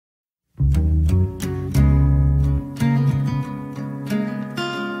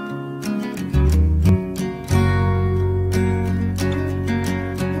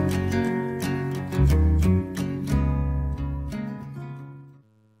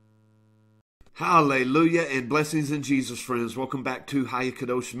Hallelujah and blessings in Jesus, friends. Welcome back to Hayya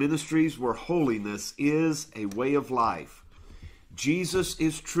Kadosh Ministries, where holiness is a way of life. Jesus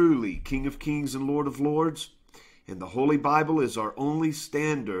is truly King of Kings and Lord of Lords, and the Holy Bible is our only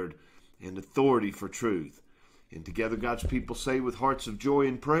standard and authority for truth. And together God's people say with hearts of joy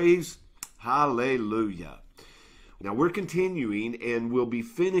and praise, Hallelujah. Now we're continuing and we'll be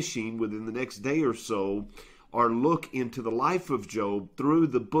finishing within the next day or so our look into the life of Job through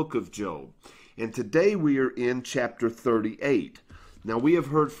the book of Job. And today we are in chapter 38. Now we have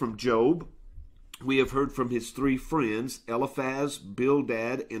heard from Job. We have heard from his three friends, Eliphaz,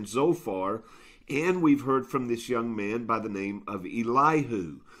 Bildad, and Zophar. And we've heard from this young man by the name of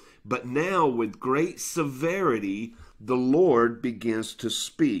Elihu. But now with great severity, the Lord begins to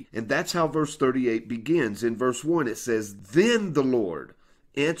speak. And that's how verse 38 begins. In verse 1 it says, "Then the Lord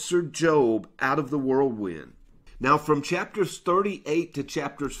answered Job out of the whirlwind." Now from chapters 38 to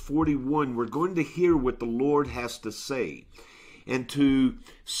chapters 41, we're going to hear what the Lord has to say. And to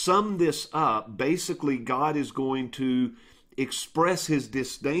sum this up, basically God is going to express his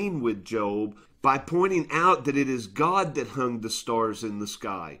disdain with Job by pointing out that it is God that hung the stars in the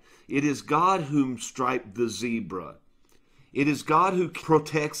sky. It is God whom striped the zebra. It is God who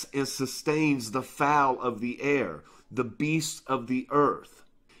protects and sustains the fowl of the air, the beasts of the earth.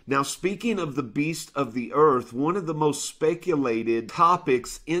 Now, speaking of the beast of the earth, one of the most speculated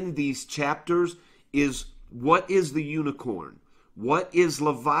topics in these chapters is what is the unicorn, what is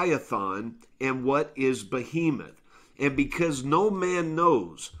Leviathan, and what is Behemoth. And because no man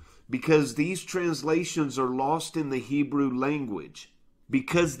knows, because these translations are lost in the Hebrew language,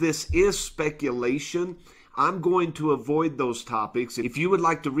 because this is speculation, I'm going to avoid those topics. If you would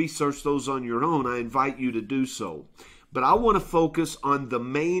like to research those on your own, I invite you to do so. But I want to focus on the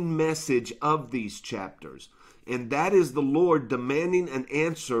main message of these chapters, and that is the Lord demanding an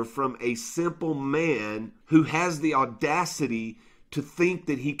answer from a simple man who has the audacity to think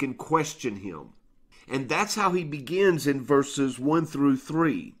that he can question him. And that's how he begins in verses 1 through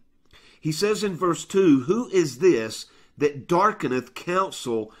 3. He says in verse 2, "Who is this that darkeneth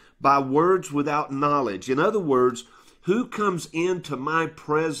counsel by words without knowledge?" In other words, who comes into my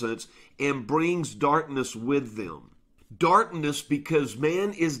presence and brings darkness with them? Darkness because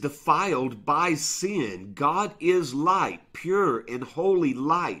man is defiled by sin. God is light, pure and holy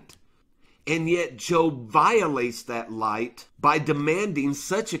light. And yet Job violates that light by demanding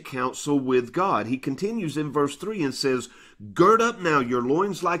such a counsel with God. He continues in verse 3 and says, "Gird up now your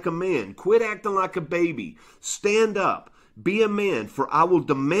loins like a man. Quit acting like a baby. Stand up. Be a man, for I will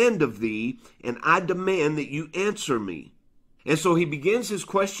demand of thee, and I demand that you answer me." And so he begins his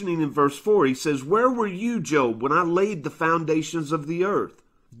questioning in verse 4. He says, "Where were you, Job, when I laid the foundations of the earth?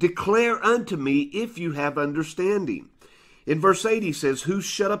 Declare unto me if you have understanding." In verse 8 he says, "Who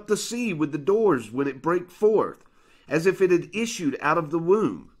shut up the sea with the doors when it brake forth, as if it had issued out of the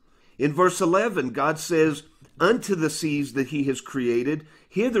womb?" In verse 11 God says, "Unto the seas that he has created,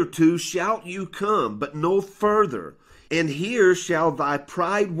 hitherto shalt you come, but no further. And here shall thy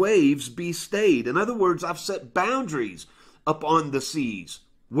pride waves be stayed." In other words, I've set boundaries upon the seas,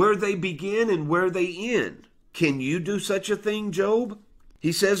 where they begin and where they end. Can you do such a thing, Job?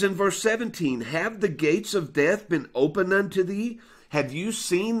 He says in verse 17, "Have the gates of death been opened unto thee? Have you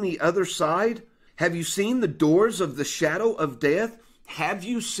seen the other side? Have you seen the doors of the shadow of death? Have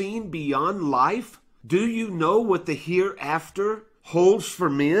you seen beyond life? Do you know what the hereafter holds for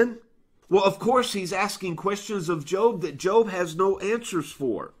men?" Well, of course, he's asking questions of Job that Job has no answers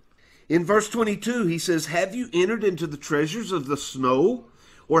for. In verse 22, he says, "Have you entered into the treasures of the snow?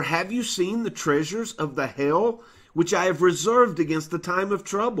 Or have you seen the treasures of the hell, which I have reserved against the time of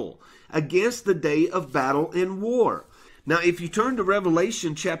trouble, against the day of battle and war?" Now, if you turn to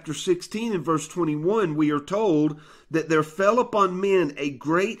Revelation chapter 16 and verse 21, we are told that there fell upon men a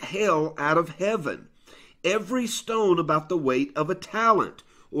great hail out of heaven, every stone about the weight of a talent,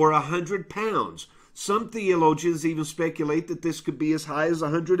 or 100 pounds. Some theologians even speculate that this could be as high as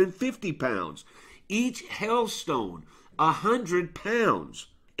 150 pounds. Each hailstone, 100 pounds.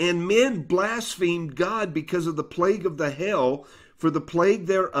 And men blasphemed God because of the plague of the hail, for the plague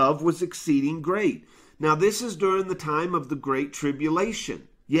thereof was exceeding great. Now this is during the time of the Great Tribulation.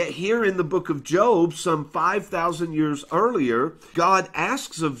 Yet here in the book of Job, some 5,000 years earlier, God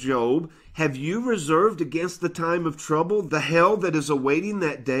asks of Job, "Have you reserved against the time of trouble the hell that is awaiting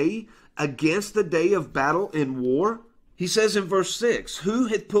that day, against the day of battle and war?" He says in verse 6, "Who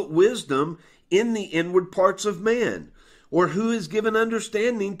hath put wisdom in the inward parts of man? Or who has given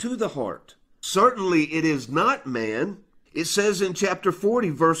understanding to the heart? Certainly it is not man." It says in chapter 40,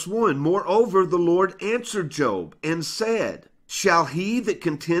 verse 1, "Moreover, the Lord answered Job and said, Shall he that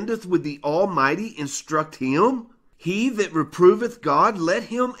contendeth with the Almighty instruct him? He that reproveth God, let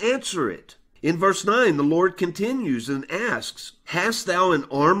him answer it. In verse 9, the Lord continues and asks, Hast thou an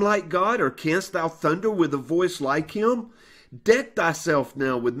arm like God, or canst thou thunder with a voice like him? Deck thyself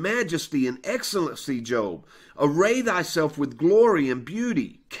now with majesty and excellency, Job. Array thyself with glory and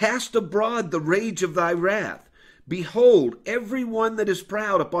beauty. Cast abroad the rage of thy wrath. Behold, every one that is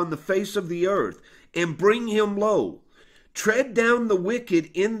proud upon the face of the earth, and bring him low. Tread down the wicked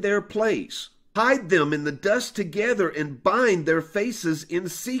in their place. Hide them in the dust together, and bind their faces in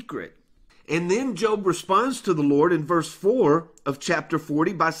secret. And then Job responds to the Lord in verse 4 of chapter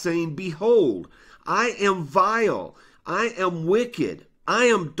 40 by saying, Behold, I am vile, I am wicked, I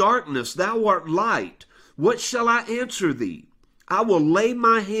am darkness, thou art light. What shall I answer thee? I will lay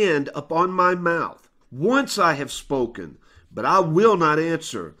my hand upon my mouth. Once I have spoken, but I will not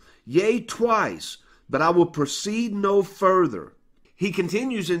answer. Yea, twice, but I will proceed no further. He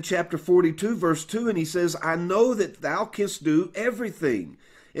continues in chapter 42, verse 2, and he says, I know that thou canst do everything,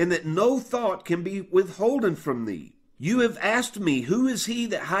 and that no thought can be withholden from thee. You have asked me, Who is he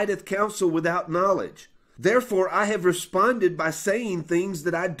that hideth counsel without knowledge? Therefore I have responded by saying things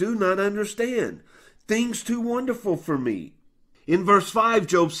that I do not understand, things too wonderful for me. In verse 5,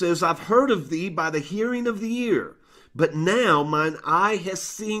 Job says, I've heard of thee by the hearing of the ear, but now mine eye has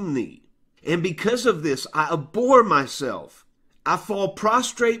seen thee. And because of this I abhor myself. I fall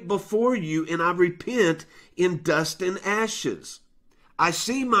prostrate before you, and I repent in dust and ashes. I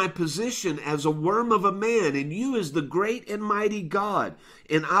see my position as a worm of a man, and you as the great and mighty God,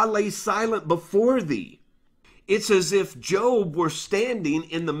 and I lay silent before thee. It's as if Job were standing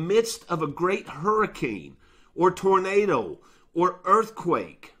in the midst of a great hurricane, or tornado, or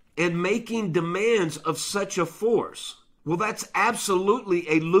earthquake, and making demands of such a force. Well, that's absolutely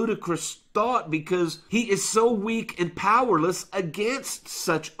a ludicrous thought, because he is so weak and powerless against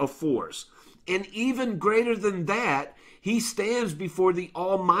such a force. And even greater than that, he stands before the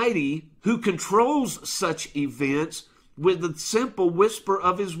Almighty, who controls such events with the simple whisper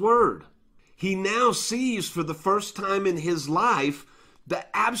of his word. He now sees for the first time in his life the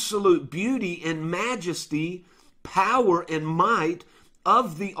absolute beauty and majesty, power and might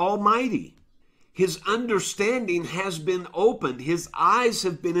of the Almighty. His understanding has been opened. His eyes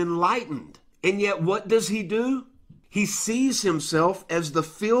have been enlightened. And yet what does he do? He sees himself as the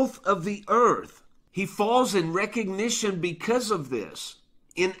filth of the earth. He falls in recognition because of this,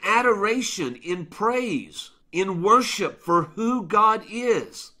 in adoration, in praise, in worship for who God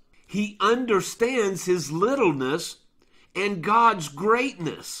is. He understands his littleness and God's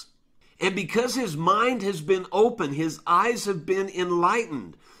greatness. And because his mind has been opened, his eyes have been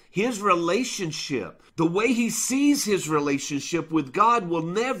enlightened, his relationship, the way he sees his relationship with God will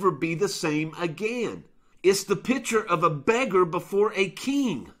never be the same again. It's the picture of a beggar before a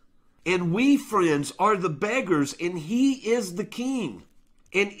king. And we, friends, are the beggars, and he is the king.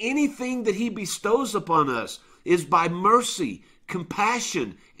 And anything that he bestows upon us is by mercy,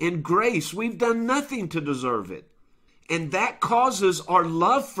 compassion, and grace. We've done nothing to deserve it. And that causes our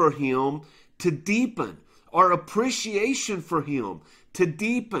love for him to deepen, our appreciation for him to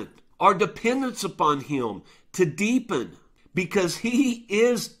deepen, our dependence upon him to deepen, because he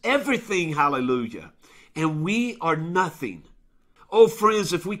is everything, hallelujah, and we are nothing. Oh,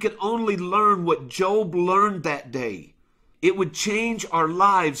 friends, if we could only learn what Job learned that day, it would change our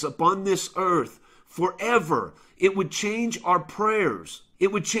lives upon this earth forever. It would change our prayers.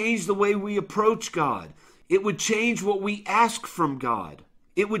 It would change the way we approach God. It would change what we ask from God.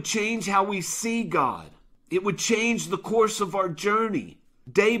 It would change how we see God. It would change the course of our journey,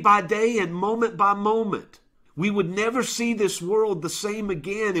 day by day and moment by moment. We would never see this world the same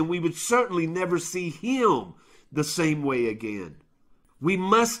again, and we would certainly never see him the same way again. We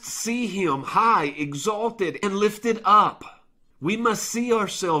must see him high, exalted, and lifted up. We must see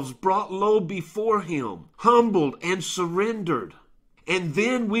ourselves brought low before him, humbled and surrendered. And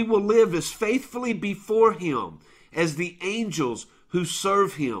then we will live as faithfully before him as the angels who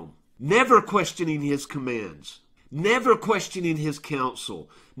serve him, never questioning his commands, never questioning his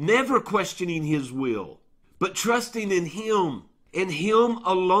counsel, never questioning his will, but trusting in him and him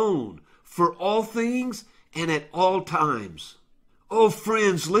alone for all things and at all times. Oh,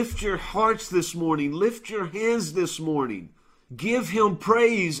 friends, lift your hearts this morning. Lift your hands this morning. Give him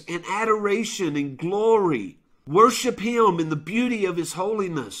praise and adoration and glory. Worship him in the beauty of his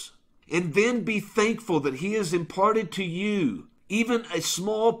holiness. And then be thankful that he has imparted to you even a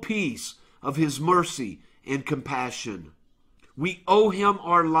small piece of his mercy and compassion. We owe him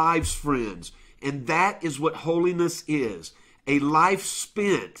our lives, friends. And that is what holiness is. A life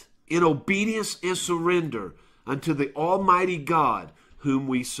spent in obedience and surrender unto the Almighty God whom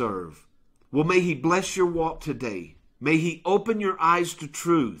we serve. Well, may He bless your walk today. May He open your eyes to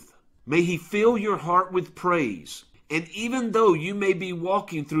truth. May He fill your heart with praise. And even though you may be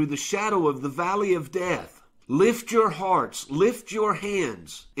walking through the shadow of the valley of death, lift your hearts, lift your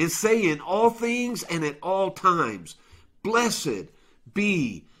hands, and say in all things and at all times, blessed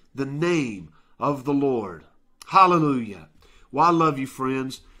be the name of the Lord. Hallelujah. Well, I love you,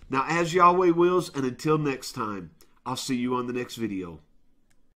 friends. Now, as Yahweh wills, and until next time, I'll see you on the next video.